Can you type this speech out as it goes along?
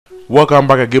Welcome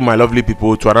back again, my lovely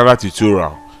people, to another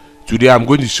tutorial. Today I'm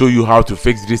going to show you how to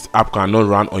fix this app cannot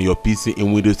run on your PC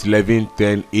in Windows 11,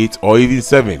 10, 8 or even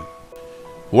 7.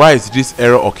 Why is this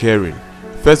error occurring?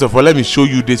 First of all, let me show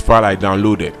you this file I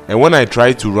downloaded, and when I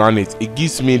try to run it, it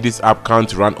gives me this app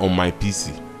can't run on my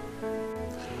PC.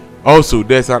 Also,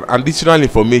 there's an additional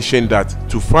information that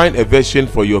to find a version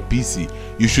for your PC,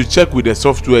 you should check with the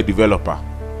software developer.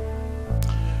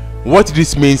 What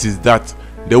this means is that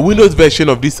the Windows version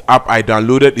of this app I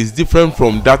downloaded is different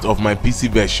from that of my PC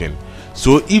version.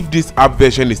 So if this app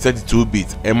version is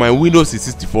 32-bit and my Windows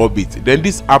is 64-bit, then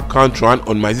this app can't run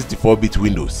on my 64-bit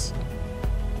Windows.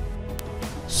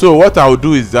 So what I'll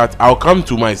do is that I'll come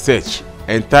to my search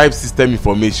and type system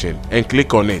information and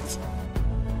click on it.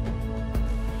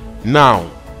 Now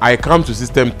I come to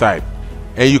system type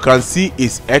and you can see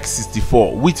it's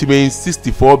x64, which means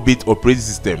 64-bit operating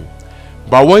system.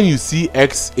 But when you see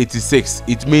x86,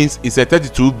 it means it's a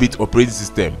 32-bit operating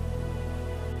system.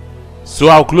 So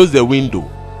I'll close the window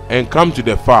and come to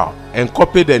the file and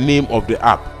copy the name of the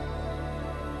app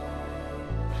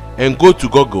and go to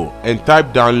Google and type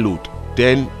download,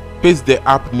 then paste the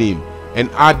app name and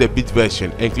add the bit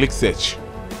version and click search.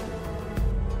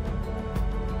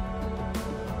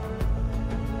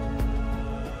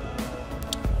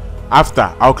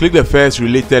 After, I'll click the first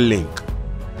related link.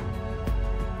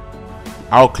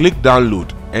 I'll click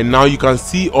download, and now you can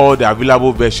see all the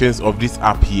available versions of this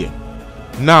app here.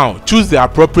 Now choose the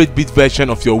appropriate bit version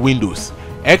of your Windows.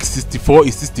 x64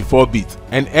 is 64-bit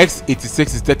and x86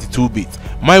 is 32-bit.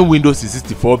 My Windows is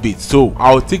 64-bit, so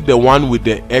I'll take the one with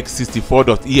the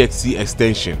x64.exe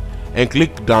extension and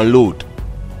click download.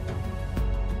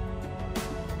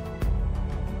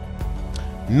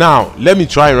 Now let me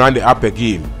try and run the app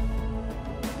again,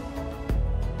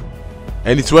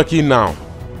 and it's working now.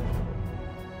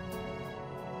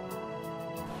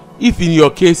 If in your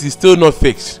case it's still not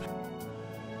fixed,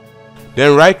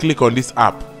 then right click on this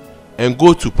app and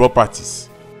go to properties,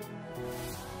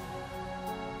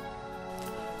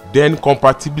 then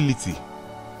compatibility,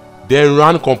 then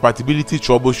run compatibility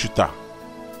troubleshooter.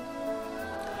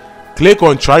 Click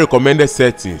on try recommended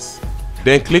settings,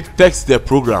 then click test the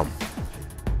program.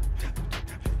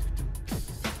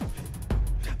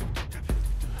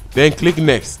 Then click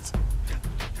next,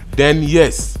 then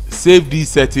yes, save these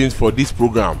settings for this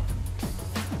program.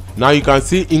 Now you can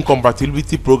see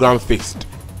incompatibility program fixed.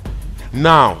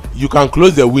 Now you can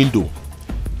close the window,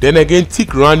 then again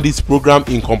tick run this program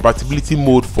in compatibility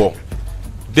mode 4.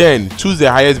 Then choose the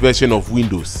highest version of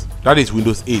Windows, that is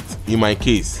Windows 8 in my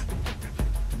case.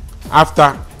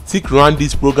 After, tick run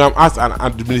this program as an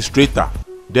administrator,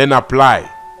 then apply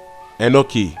and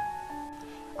OK.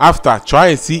 After, try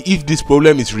and see if this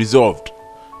problem is resolved.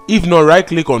 If not, right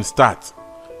click on start,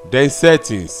 then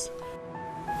settings,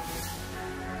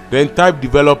 then type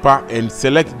developer and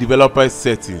select developer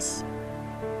settings.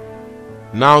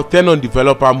 Now turn on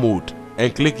developer mode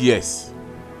and click yes.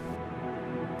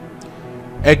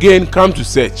 Again, come to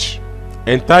search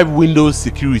and type Windows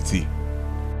security,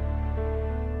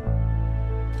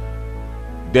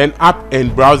 then app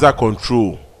and browser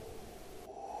control.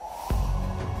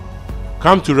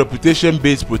 Come to reputation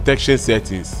based protection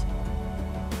settings,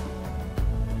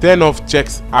 turn off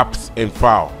checks apps and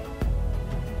file.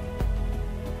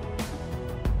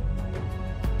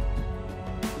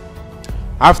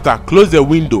 After, close the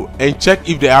window and check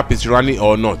if the app is running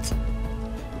or not.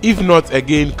 If not,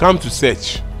 again come to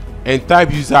search and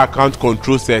type user account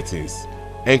control settings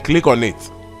and click on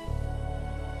it.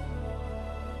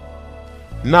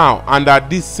 Now under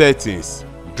these settings,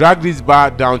 drag this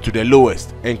bar down to the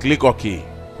lowest and click OK.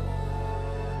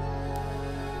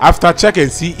 After, check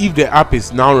and see if the app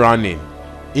is now running.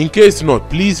 In case not,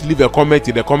 please leave a comment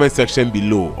in the comment section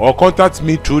below or contact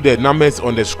me through the numbers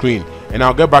on the screen and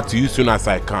I'll get back to you soon as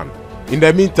I can. In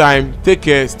the meantime, take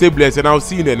care, stay blessed, and I'll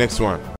see you in the next one.